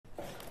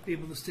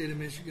People of the State of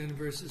Michigan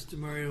versus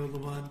Demario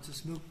Lawan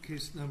Tismook,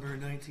 case number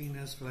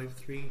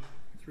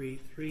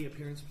 19-S5333.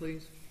 Appearance,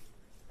 please.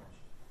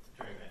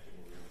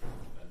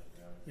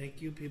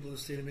 Thank you. People of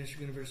the State of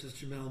Michigan versus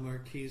Jamel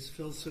Marquise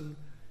Filson,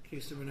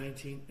 case number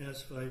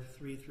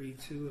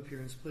 19-S5332.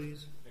 Appearance,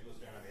 please. Nicholas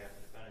Darren on behalf of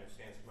the defendant who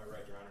stands to my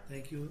right, Your Honor.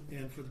 Thank you.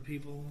 And for the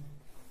people.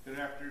 Good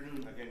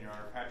afternoon. Again, Your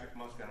Honor. Patrick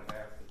Muscat on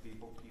behalf of the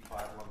people,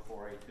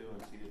 P51482,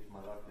 and seated to my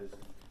left is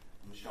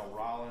Michelle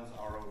Rollins,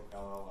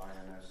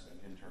 ROLLINS, and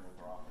intern with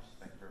our office.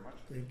 Thank you very much.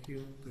 Thank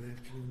you. Good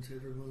afternoon to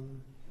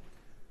everyone.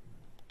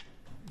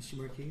 Mr.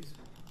 Marquise?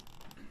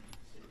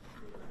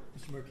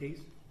 Mr.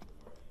 Marquise?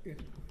 Yeah.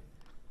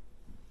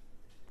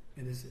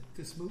 And is it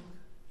Tismook?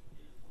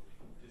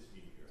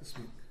 Tismook.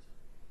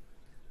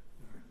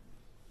 All right.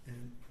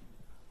 And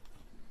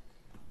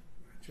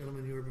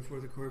gentlemen, you are before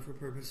the court for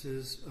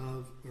purposes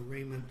of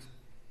arraignment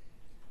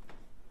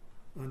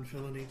on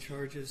felony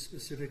charges.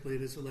 Specifically,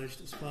 it is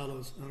alleged as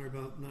follows. On or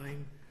about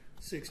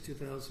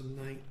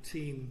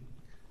 9/6/2019,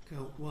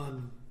 count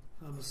 1,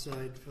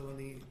 homicide,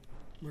 felony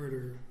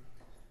murder.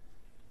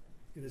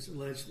 It is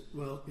alleged,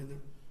 in the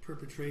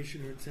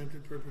perpetration or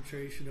attempted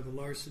perpetration of a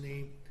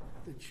larceny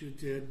that you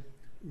did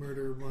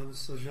murder one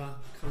Sajah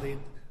Khalid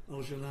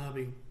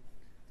Al-Janabi.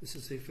 This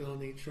is a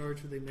felony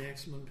charge with a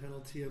maximum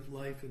penalty of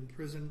life in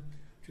prison.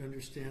 Do you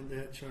understand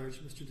that charge,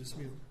 Mr.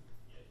 Dismuke?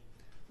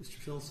 Yes. Mr.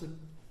 Filson?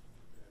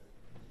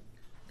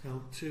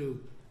 Count 2,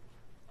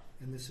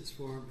 and this is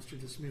for Mr.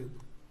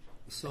 Dismuke.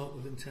 Assault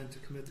with intent to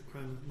commit the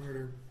crime of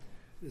murder.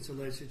 It is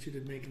alleged that you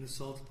did make an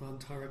assault upon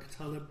Tariq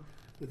Talib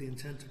with the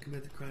intent to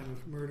commit the crime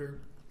of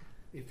murder.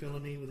 A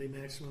felony with a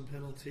maximum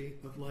penalty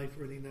of life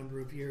or any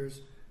number of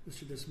years.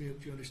 Mr. Dismuke,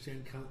 do you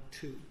understand count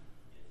 2? Yes.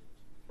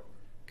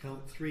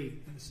 Count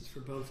 3, and this is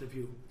for both of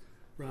you.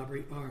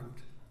 Robbery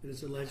armed. It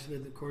is alleged that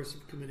in the course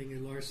of committing a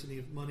larceny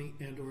of money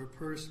and or a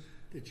purse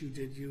that you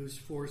did use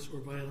force or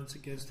violence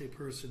against a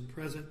person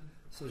present,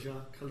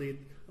 Sajah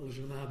Khalid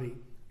Al-Janabi,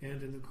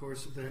 and in the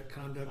course of that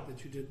conduct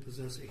that you did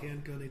possess a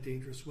handgun, a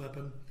dangerous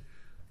weapon.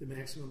 The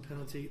maximum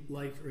penalty,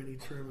 life or any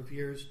term of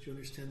years. Do you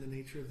understand the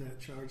nature of that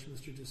charge,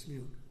 Mr.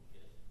 Dismuke?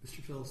 Yes.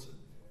 Mr. Filson?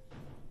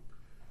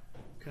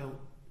 Count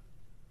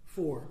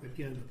 4,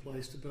 again,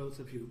 applies to both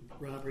of you.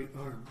 Robbery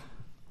armed.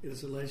 It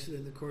is alleged that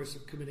in the course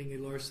of committing a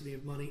larceny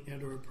of money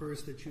and or a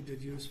purse that you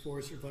did use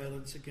force or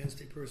violence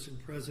against a person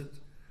present,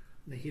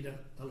 Nahida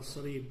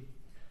Al-Sarib,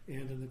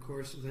 and in the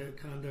course of that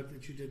conduct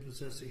that you did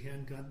possess a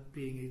handgun,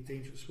 being a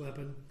dangerous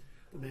weapon.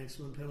 The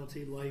maximum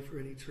penalty, life or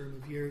any term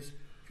of years.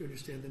 Do you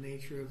understand the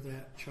nature of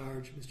that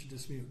charge, Mr.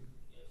 Dismuke?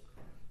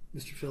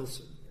 Yes. Mr.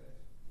 Filson?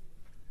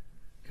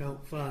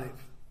 Count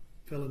 5,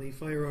 felony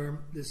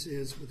firearm. This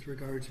is with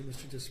regard to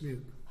Mr.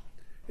 Dismuke.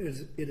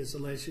 It is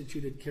alleged that you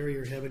did carry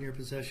or have in your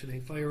possession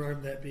a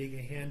firearm, that being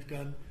a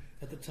handgun,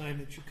 at the time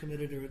that you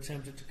committed or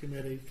attempted to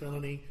commit a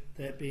felony,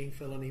 that being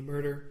felony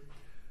murder.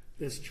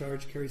 This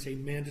charge carries a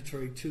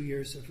mandatory 2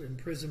 years of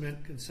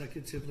imprisonment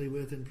consecutively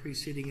with and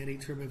preceding any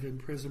term of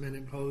imprisonment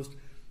imposed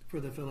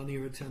for the felony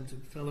or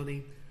attempted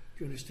felony. Do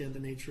you understand the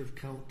nature of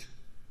count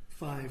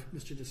 5,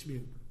 Mr.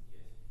 Dismuke?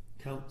 Yes.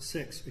 Count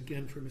 6,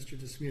 again for Mr.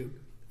 Dismuke,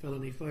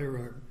 felony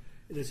firearm.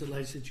 It is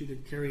alleged that you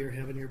did carry or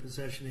have in your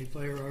possession a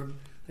firearm,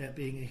 that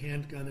being a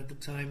handgun, at the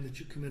time that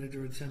you committed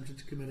or attempted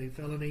to commit a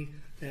felony,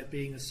 that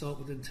being assault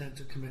with intent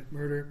to commit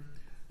murder.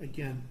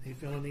 Again, a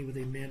felony with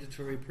a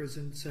mandatory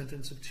prison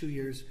sentence of 2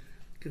 years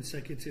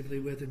consecutively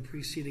with and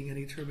preceding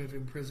any term of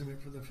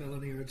imprisonment for the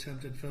felony or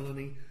attempted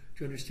felony. Do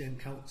you understand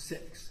count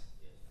 6?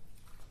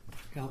 Yes.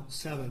 Count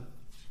 7,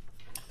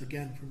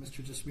 again for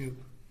Mr.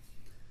 Dismuke.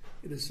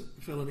 It is a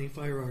felony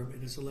firearm.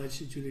 It is alleged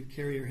that you did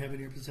carry or have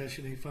in your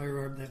possession a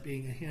firearm, that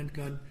being a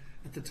handgun,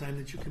 at the time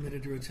that you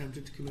committed or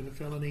attempted to commit a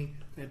felony,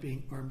 that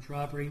being armed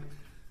robbery.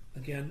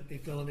 Again, a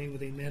felony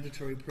with a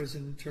mandatory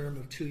prison term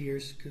of 2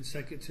 years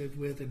consecutive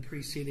with and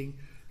preceding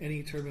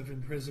any term of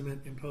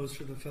imprisonment imposed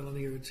for the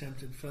felony or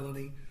attempted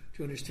felony. Do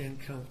you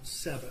understand count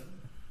 7?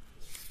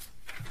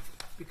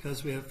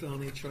 Because we have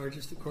felony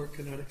charges, the court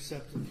cannot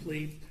accept the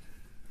plea.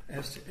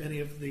 As to any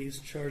of these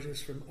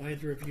charges from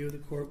either of you, the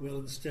court will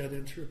instead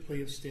enter a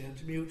plea of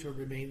stand mute or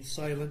remain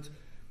silent,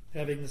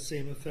 having the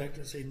same effect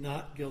as a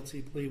not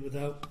guilty plea,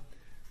 without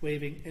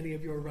waiving any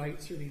of your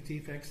rights or any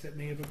defects that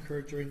may have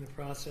occurred during the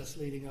process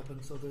leading up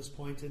until this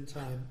point in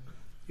time.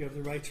 You have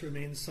the right to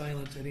remain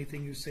silent.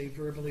 Anything you say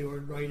verbally or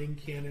in writing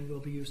can and will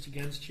be used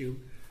against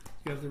you.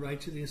 You have the right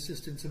to the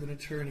assistance of an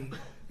attorney.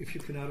 If you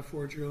cannot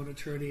afford your own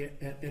attorney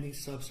at any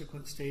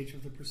subsequent stage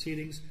of the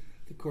proceedings,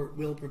 the court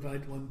will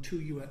provide one to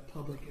you at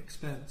public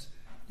expense.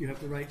 You have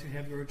the right to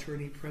have your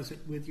attorney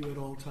present with you at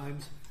all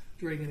times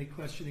during any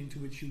questioning to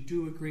which you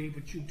do agree,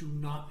 but you do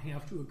not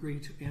have to agree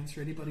to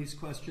answer anybody's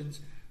questions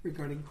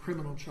regarding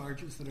criminal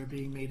charges that are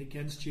being made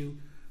against you.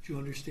 Do you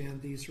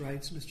understand these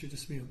rights, Mr.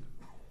 Dismuke?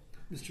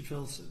 Mr.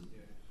 Filson? Yeah.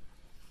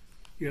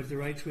 You have the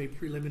right to a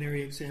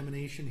preliminary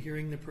examination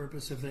hearing. The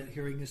purpose of that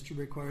hearing is to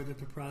require that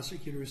the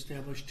prosecutor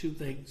establish 2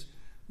 things.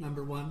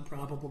 Number 1,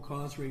 probable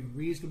cause or a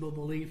reasonable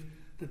belief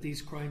that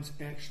these crimes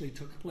actually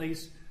took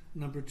place.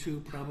 Number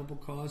 2, probable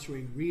cause or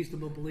a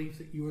reasonable belief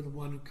that you are the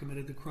one who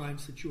committed the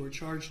crimes that you are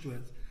charged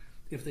with.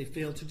 If they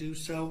fail to do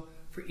so,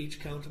 for each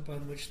count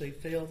upon which they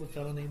fail, the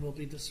felony will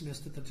be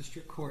dismissed at the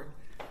district court.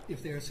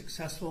 If they are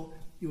successful,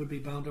 you would be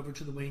bound over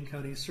to the Wayne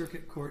County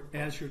Circuit Court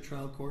as your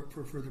trial court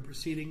for further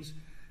proceedings.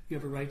 You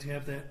have a right to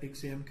have that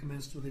exam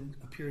commenced within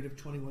a period of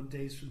 21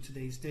 days from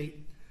today's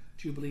date.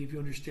 Do you believe you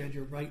understand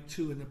your right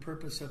to and the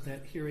purpose of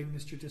that hearing,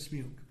 Mr.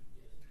 Dismuke?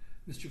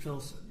 Mr.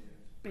 Filson?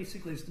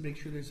 Basically, it's to make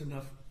sure there's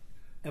enough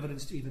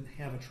evidence to even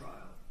have a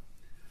trial.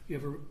 You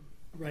have a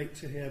right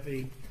to have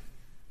a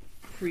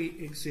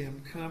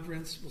pre-exam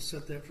conference. We'll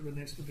set that for the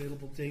next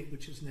available date,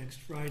 which is next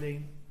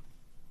Friday,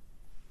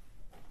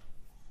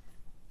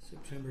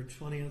 September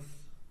 20th,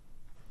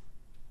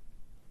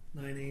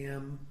 9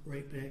 a.m.,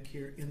 right back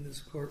here in this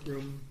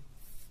courtroom.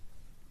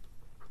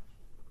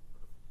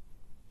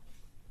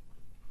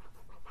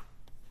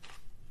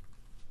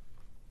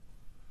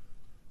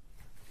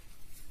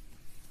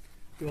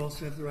 You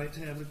also have the right to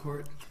have the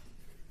court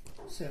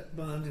set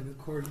bond in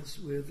accordance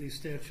with the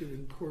statute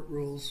and court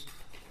rules.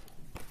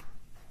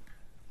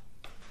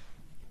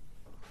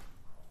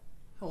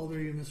 How old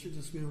are you, Mr.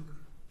 Dismuke?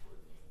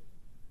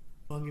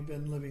 How long have you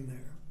been living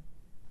there?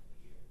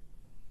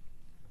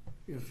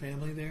 You have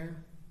family there?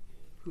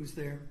 Who's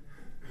there?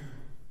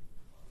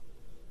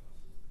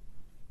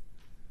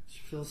 Mr.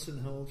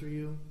 Filson, how old are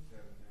you?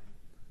 17.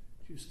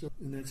 Do you still,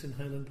 and that's in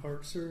Highland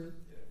Park, sir?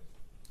 Yes.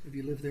 Have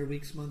you lived there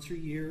weeks, months, or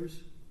years?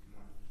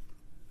 No.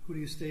 Who do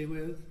you stay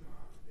with? No.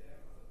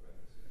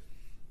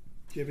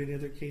 Do you have any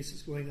other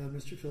cases going on,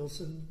 Mr.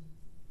 Filson?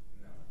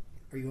 No.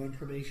 Are you on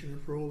probation or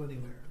parole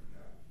anywhere?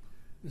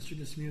 No. Mr.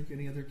 Dismuke,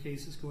 any other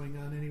cases going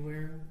on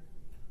anywhere?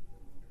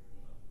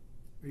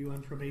 Are you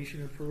on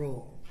probation or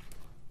parole?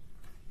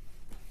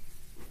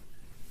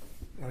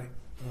 All right,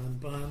 on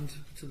bond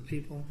to the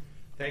people.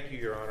 Thank you,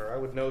 Your Honor. I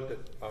would note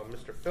that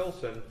Mr.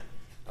 Filson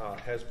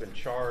has been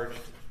charged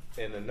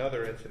in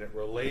another incident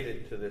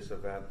related to this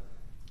event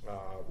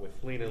with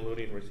fleeing and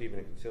looting, receiving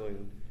and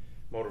concealing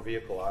motor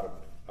vehicle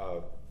out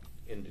of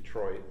in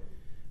Detroit.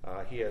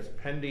 He has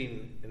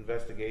pending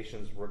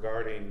investigations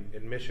regarding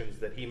admissions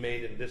that he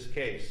made in this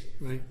case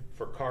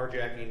for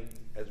carjacking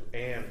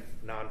and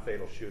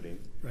non-fatal shooting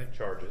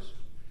charges.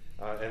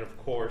 And of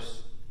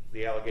course,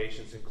 the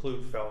allegations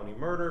include felony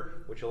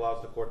murder, which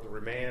allows the court to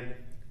remand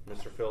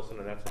Mr. Filson,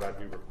 and that's what I'd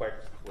be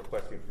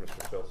requesting from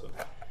Mr. Filson.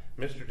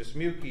 Mr.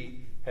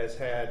 Dismuke has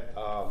had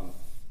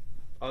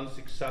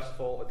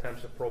unsuccessful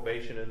attempts at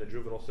probation in the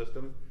juvenile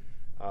system.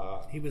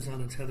 He was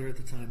on a tether at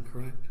the time,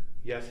 correct?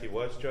 Yes, he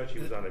was, Judge. He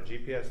was on a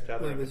GPS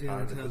tether at the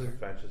time that this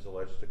offense is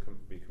alleged to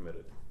be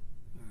committed.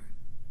 All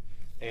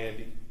right.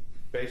 And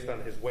based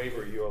on his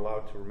waiver, you're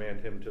allowed to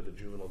remand him to the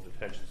juvenile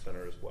detention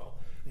center as well.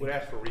 We'd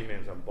ask for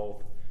remands on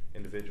both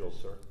individuals,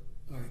 sir.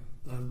 All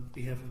right. On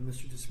behalf of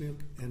Mr.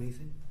 Dismuke,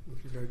 anything with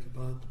regard to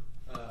bond?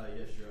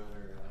 Yes, Your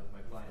Honor.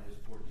 My client is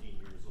 14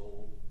 years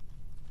old.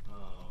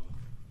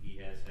 He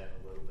has had a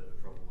little bit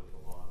of trouble with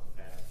the law in the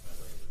past. I'd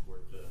like the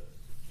court to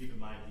keep in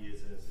mind he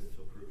is innocent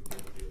until proven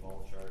guilty of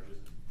all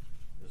charges,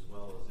 as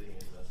well as any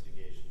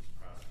investigations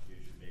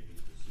prosecution may be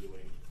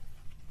pursuing.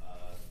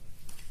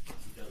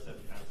 He does have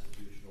a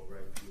constitutional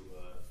right to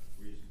a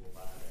reasonable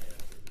bond. I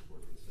ask that the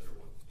court consider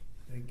one.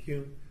 Thank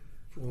you.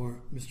 For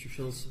Mr.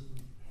 Filson.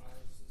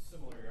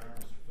 Similar, Your Honor,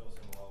 Mr.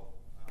 Filson. Well,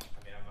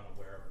 I'm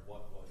unaware of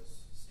what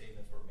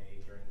statements were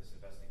made during this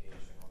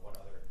investigation or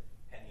what other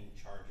pending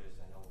charges.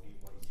 I know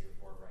what he's here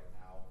for right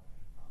now.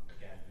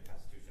 Again, the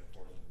Constitution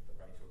affords him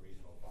the right to a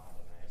reasonable bond,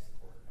 and I ask the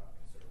court to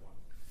consider one.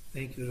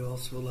 Thank you. It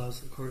also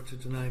allows the court to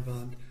deny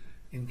bond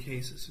in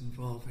cases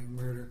involving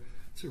murder.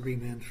 It's a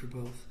remand for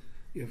both.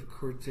 You have a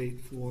court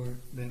date for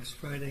next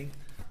Friday.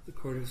 The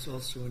court is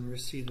also in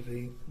receipt of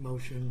a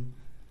motion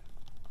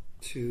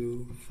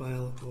to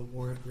file a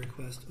warrant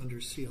request under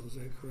seal. Is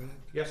that correct?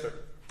 Yes, sir.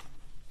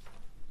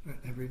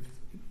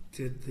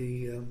 Did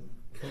the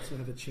counsel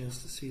have a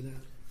chance to see that?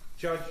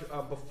 Judge,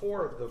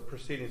 before the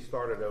proceedings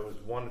started, there was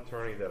one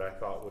attorney that I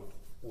thought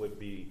would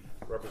be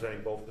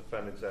representing both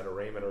defendants at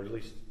arraignment, or at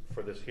least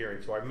for this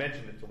hearing. So I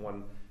mentioned it to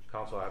one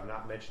counsel. I have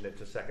not mentioned it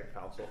to second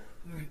counsel.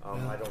 All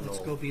right. I don't know.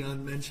 Let's go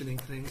beyond mentioning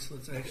things.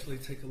 Let's actually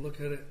take a look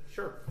at it.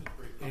 Sure.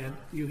 And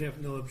you have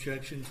no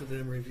objection to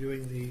them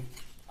reviewing the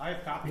I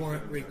have copies.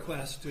 warrant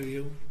request, do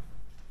you?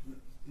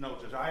 No,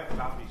 Judge, I have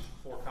copies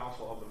for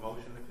counsel of the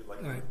motion if you'd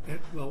like. All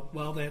right. Well,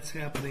 while that's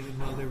happening and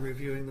while they're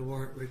reviewing the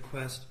warrant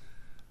request,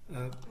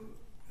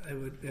 I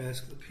would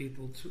ask the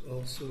people to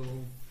also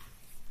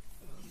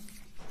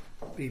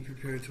be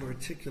prepared to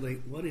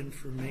articulate what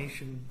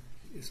information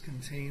is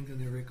contained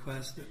in the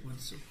request that would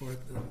support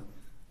the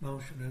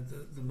motion. And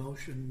the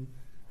motion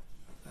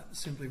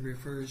simply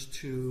refers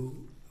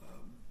to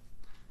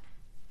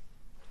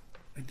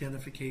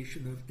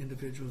identification of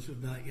individuals who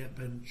have not yet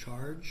been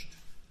charged.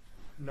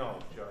 No,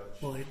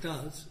 Judge. Well, it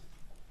does.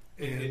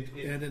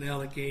 And an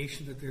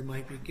allegation that there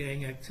might be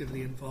gang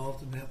activity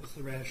involved, and that was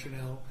the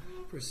rationale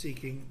for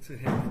seeking to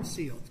have it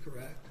sealed,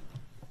 correct?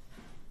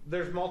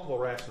 There's multiple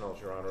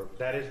rationales, Your Honor.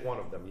 That is one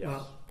of them, yes.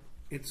 Well,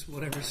 it's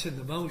whatever's in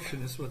the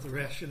motion is what the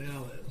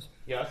rationale is.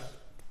 Yes.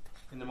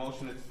 In the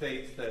motion, it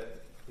states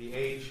that the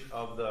age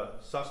of the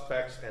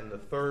suspects and the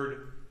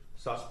third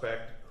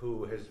suspect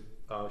who has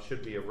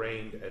should be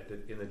arraigned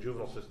in the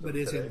juvenile system But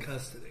is today. in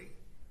custody.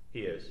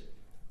 He is.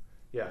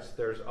 Yes,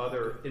 there's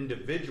other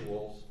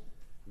individuals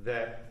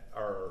that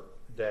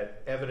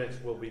evidence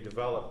will be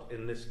developed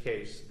in this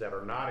case that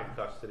are not in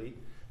custody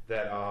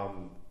that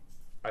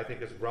I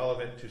think is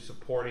relevant to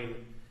supporting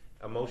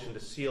a motion to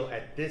seal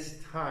at this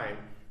time,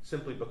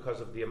 simply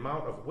because of the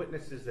amount of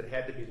witnesses that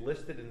had to be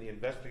listed in the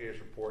investigator's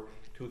report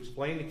to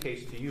explain the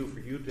case to you, for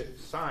you to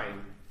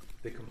sign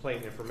the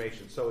complaint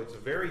information. So it's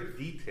very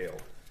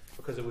detailed,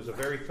 because it was a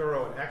very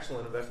thorough and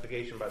excellent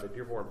investigation by the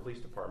Dearborn Police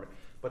Department,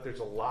 but there's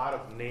a lot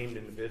of named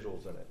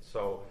individuals in it.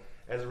 So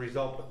as a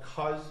result,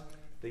 because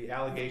the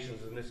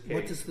allegations in this case...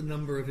 What does the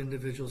number of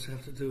individuals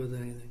have to do with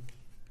anything?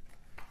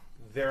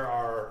 There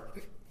are...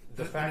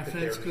 The fact An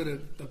that offense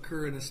could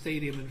occur in a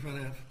stadium in front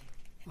of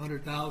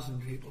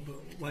 100,000 people, but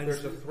why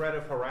there's does a threat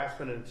of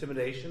harassment and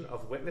intimidation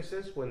of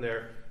witnesses when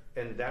they're...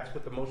 And that's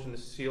what the motion to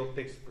seal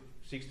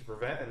seeks to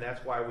prevent, and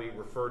that's why we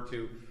refer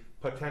to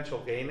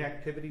potential gang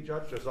activity,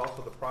 Judge. There's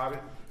also the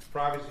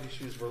privacy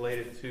issues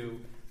related to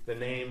the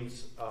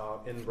names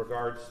in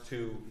regards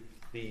to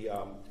the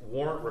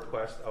warrant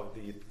request of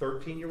the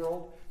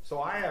 13-year-old.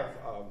 So I have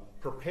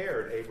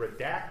prepared a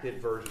redacted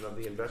version of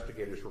the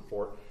investigator's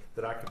report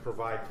that I can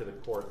provide to the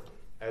court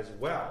as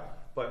well.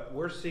 But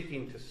we're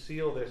seeking to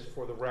seal this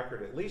for the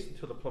record, at least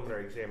until the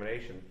preliminary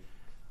examination,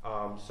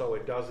 so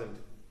it doesn't,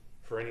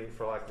 for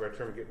lack of a better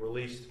term, get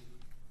released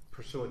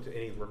pursuant to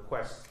any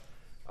requests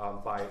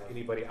by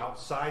anybody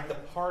outside the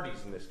parties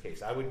in this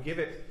case. I would give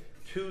it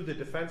to the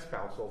defense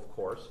counsel, of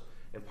course,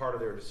 and part of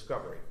their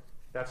discovery.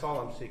 That's all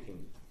I'm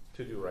seeking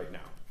to do right now.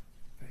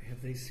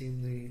 Have they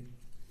seen the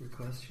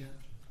request yet?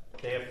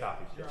 They have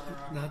copies, yes.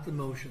 Not the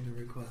motion, the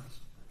request.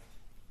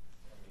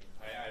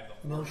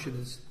 The motion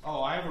is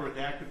Oh, I have a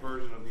redacted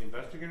version of the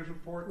investigator's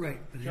report? right,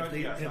 but Judge,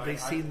 yes,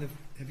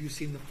 have you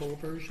seen the full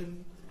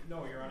version?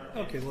 No, Your Honor.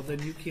 Okay, well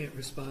then you can't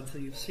respond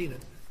until you've seen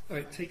it. All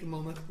right, take a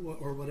moment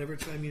or whatever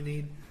time you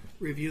need.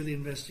 Review the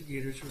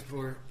investigator's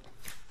report.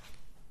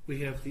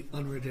 We have the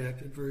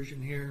unredacted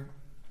version here.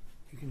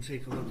 You can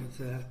take a look at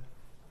that.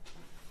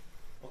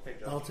 Okay,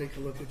 Judge. I'll take a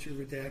look at your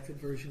redacted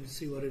version to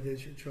see what it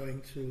is you're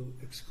trying to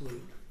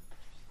exclude.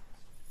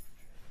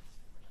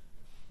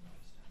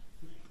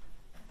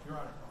 Your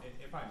Honor,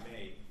 if I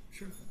may,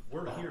 Sure.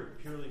 we're here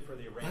purely for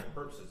the arraignment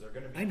purposes. They're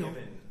going to be I know,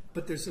 given.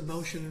 but there's a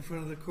motion in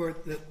front of the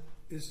court that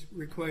is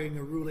requiring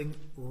a ruling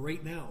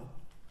right now,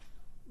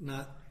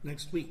 not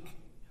next week.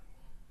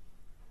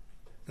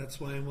 That's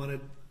why I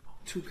wanted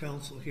two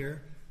counsel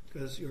here,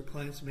 because your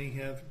clients may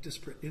have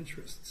disparate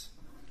interests.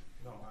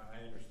 No, I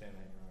understand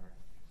that, Your Honor.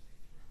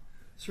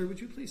 Sir, would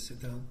you please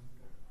sit down?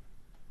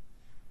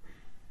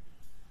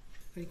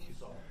 Thank you.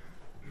 So,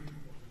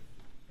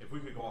 if we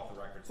could go off the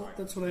record, so Well, I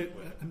can that's what speak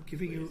with it, I'm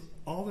giving you please.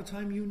 all the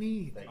time you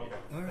need. Okay.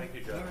 All right, Thank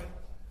you, Judge. all right.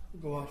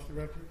 We'll go off the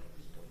record.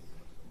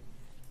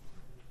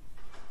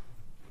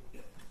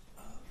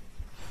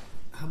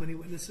 How many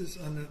witnesses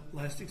on the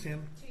last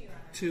exam? 2, Your Honor.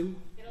 2?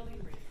 It'll be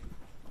brief.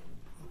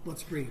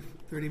 What's brief?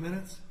 30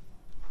 minutes?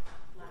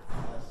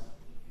 Last.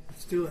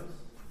 Let's do it.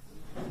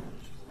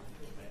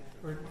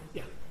 Or,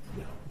 yeah,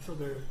 until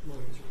their lawyers are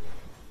ready.